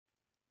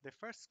The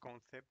first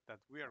concept that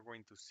we are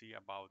going to see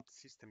about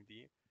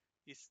systemd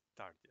is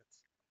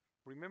targets.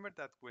 Remember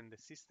that when the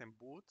system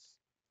boots,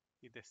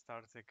 it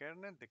starts the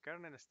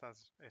kernel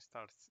starts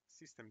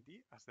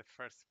systemd as the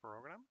first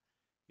program.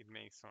 It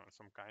makes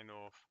some kind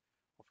of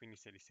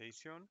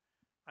initialization,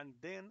 and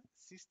then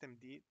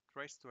systemd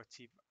tries to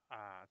achieve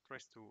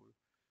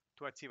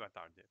to achieve a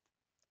target.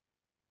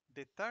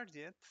 The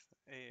target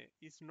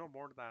is no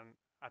more than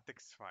a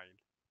text file.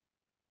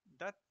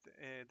 That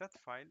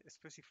file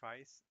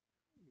specifies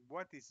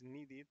what is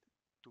needed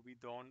to be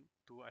done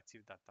to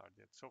achieve that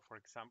target. So, for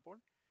example,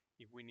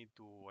 if we need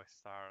to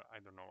start, I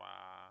don't know,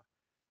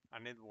 a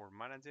network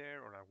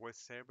manager or a web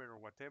server or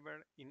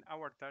whatever, in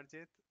our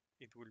target,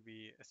 it will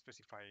be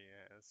specified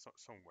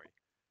some way.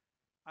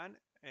 And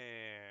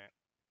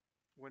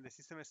when the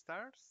system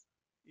starts,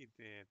 it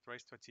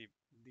tries to achieve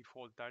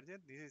default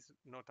target. This is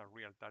not a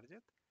real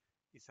target.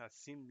 It's a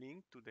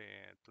symlink to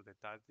the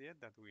target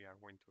that we are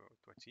going to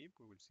achieve.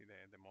 We will see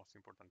the most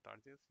important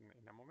targets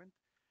in a moment.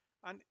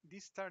 And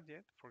this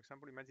target, for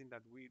example, imagine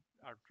that we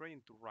are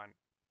trying to run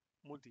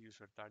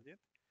multi-user target.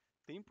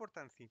 The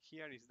important thing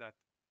here is that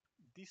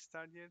this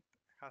target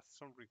has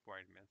some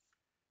requirements.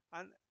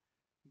 And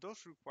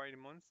those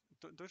requirements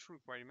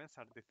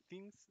are the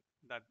things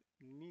that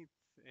needs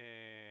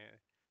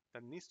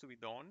to be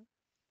done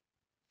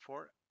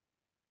for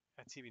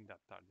achieving that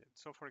target.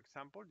 So for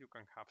example, you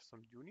can have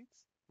some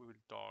units. We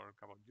will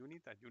talk about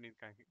unit. A unit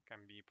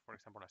can be, for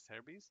example, a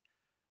service.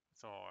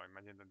 So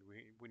imagine that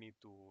we need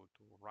to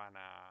run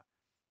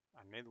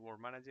a network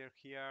manager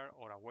here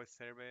or a web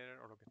server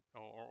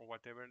or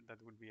whatever.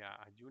 That will be a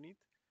unit.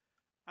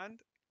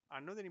 And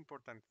another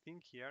important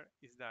thing here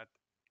is that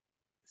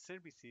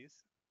services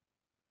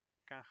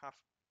can have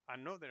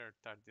another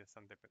targets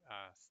and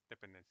as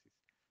dependencies.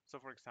 So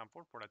for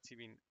example, for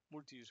achieving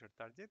multi-user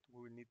target,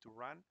 we will need to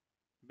run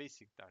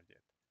basic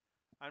target.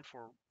 And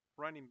for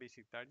running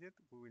basic target,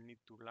 we will need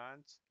to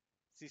launch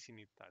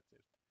CCNIT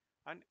target.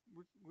 And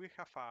we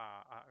have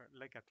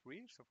like a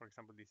tree. So for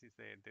example, this is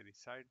the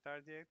desired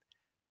target.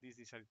 This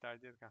desired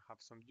target can have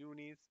some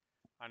units.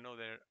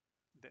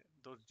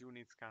 Those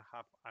units can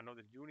have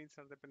another units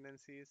and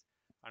dependencies,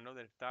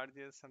 another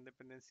targets and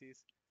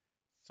dependencies.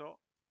 So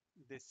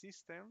the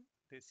systemd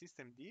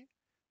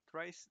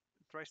tries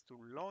to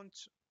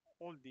launch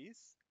all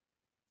these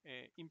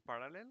in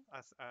parallel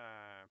as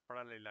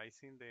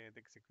parallelizing the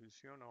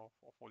execution of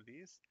all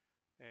these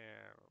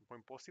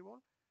when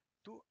possible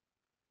to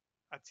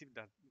achieve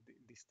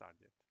this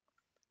target.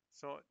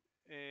 So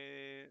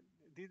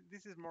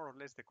this is more or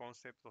less the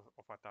concept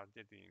of a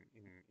target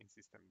in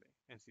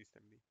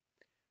systemd.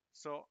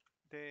 So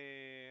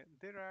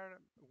there are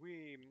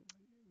we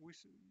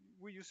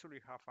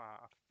usually have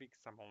a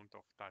fixed amount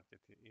of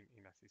target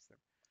in a system.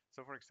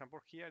 So for example,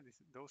 here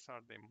those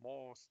are the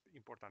most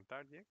important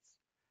targets.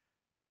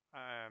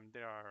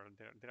 There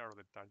are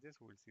other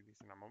targets. We'll see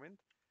this in a moment.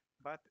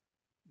 But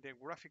the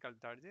graphical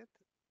target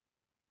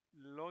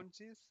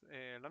launches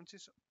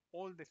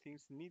all the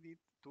things needed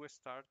to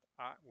start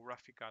a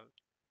graphical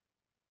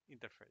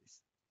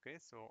interface. Okay,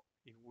 so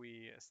if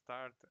we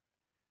start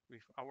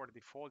with our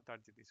default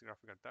target is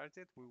graphical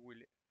target, we will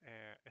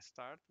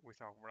start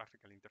with our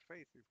graphical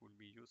interface. It will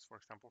be used, for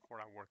example, for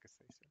a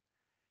workstation.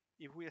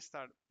 If we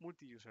start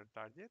multi-user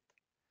target,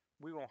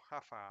 we won't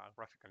have a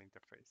graphical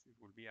interface. It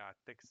will be a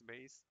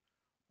text-based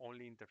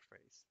only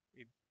interface.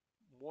 It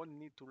won't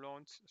need to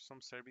launch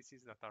some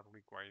services that are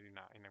required in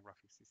a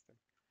graphic system.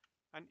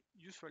 And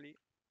usually,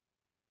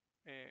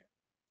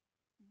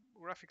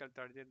 graphical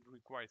target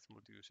requires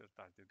multi-user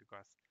target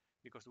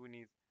because we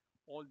need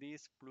all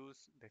these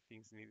plus the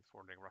things needed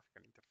for the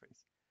graphical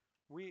interface.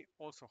 We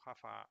also have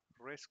a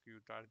rescue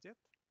target.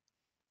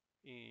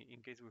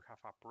 In case we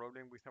have a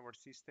problem with our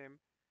system,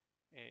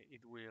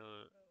 it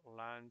will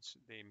launch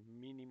the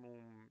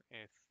minimum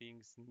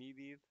things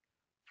needed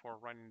for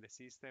running the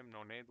system,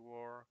 no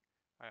network.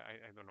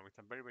 I don't know,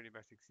 it's a very, very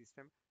basic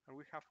system. And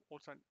we have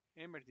also an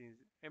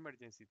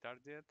emergency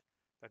target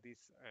that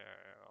is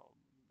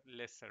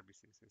less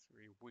services.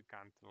 If we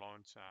can't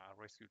launch a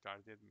rescue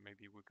target,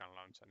 maybe we can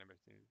launch an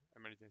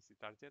emergency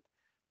target.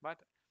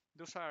 But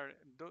those are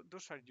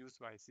used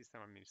by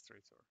system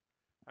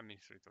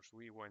administrators.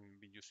 We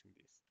won't be using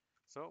this.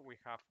 So we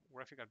have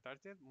graphical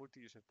target,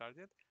 multi-user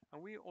target,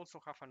 and we also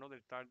have another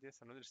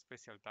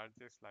special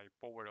targets like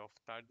power off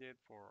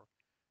target for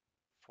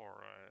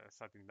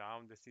shutting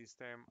down the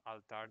system,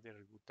 alt target,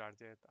 reboot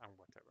target, and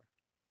whatever.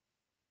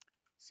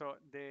 So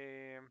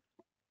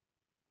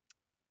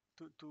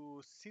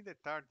to see the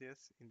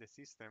targets in the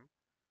system,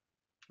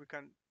 we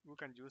can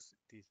use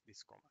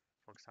this command.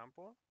 For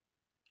example,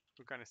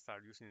 we can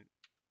start using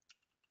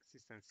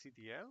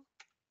systemctl.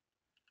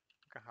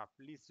 We can have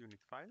list unit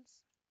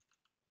files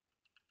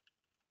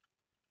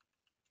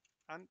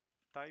and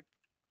type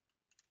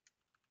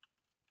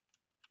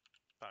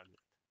target.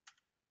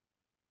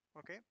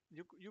 Okay,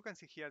 you can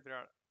see here there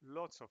are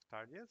lots of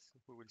targets.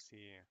 We will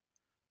see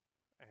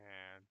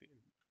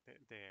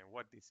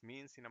what this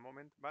means in a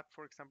moment. But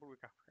for example, we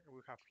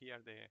have here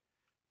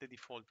the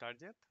default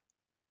target.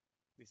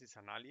 This is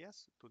an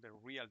alias to the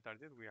real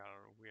target we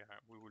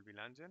will be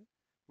launching.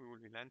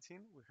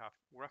 We have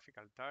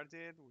graphical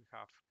target, we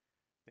have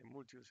the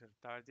multi-user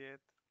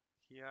target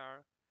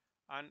here,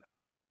 and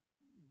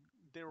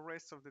the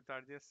rest of the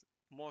targets,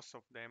 most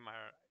of them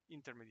are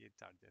intermediate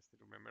targets.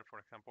 Remember,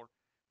 for example,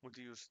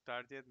 multi-use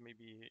target,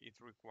 maybe it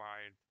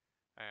required,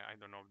 I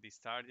don't know,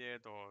 this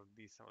target or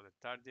this other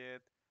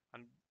target,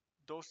 and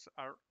those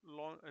are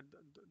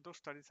those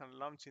targets are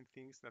launching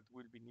things that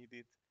will be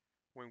needed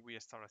when we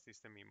start a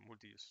system in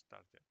multi-use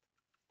target.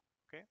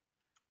 Okay,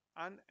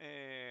 and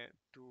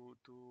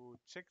to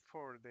check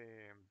for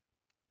the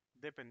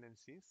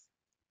dependencies,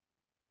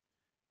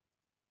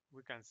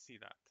 we can see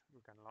that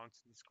we can launch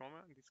this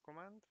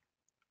command,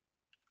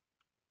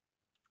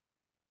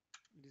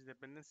 these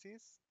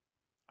dependencies,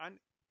 and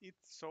it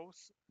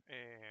shows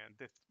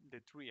the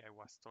tree I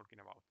was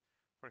talking about.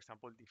 For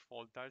example,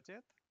 default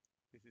target.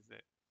 This is the,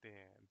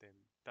 the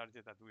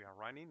target that we are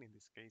running. In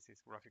this case,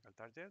 is graphical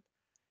target.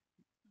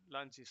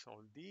 Launches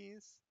all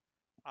these,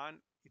 and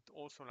it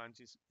also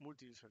launches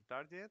multi-user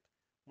target.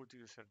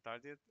 Multi-user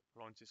target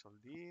launches all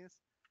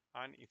these,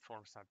 and it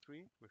forms a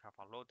tree. We have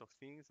a lot of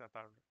things that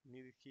are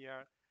needed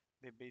here.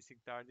 The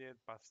basic target,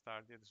 path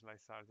target,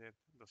 slice target,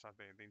 those are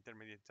the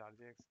intermediate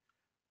targets.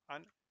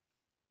 And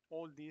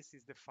all this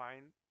is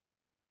defined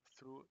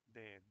through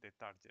the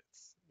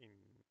targets in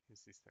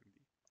systemd.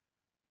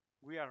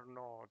 We are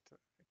not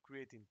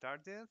creating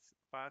targets,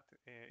 but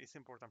it's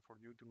important for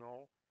you to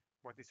know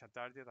what is a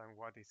target and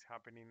what is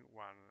happening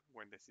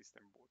when the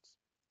system boots.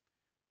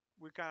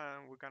 We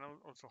can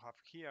also have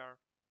here,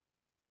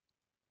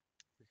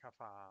 we have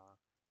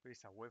there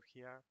is a web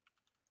here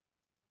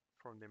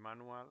from the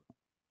manual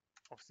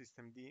of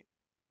systemd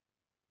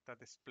that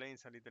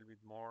explains a little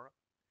bit more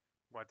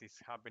what is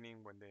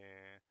happening when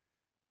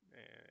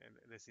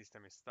the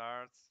system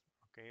starts,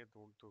 okay,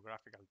 to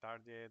graphical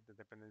target, the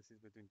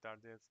dependencies between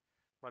targets,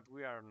 but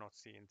we are not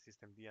seeing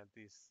systemd at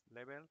this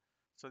level.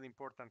 So the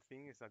important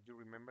thing is that you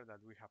remember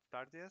that we have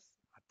targets.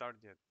 A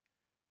target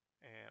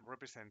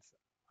represents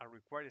a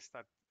required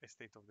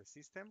state of the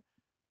system,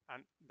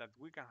 and that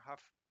we can have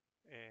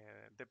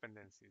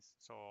dependencies.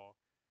 So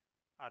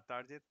a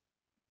target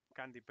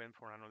can depend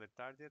for another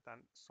target,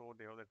 and so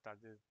the other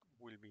target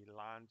will be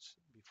launched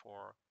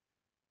before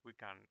we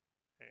can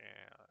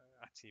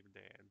achieve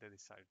the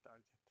desired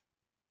target.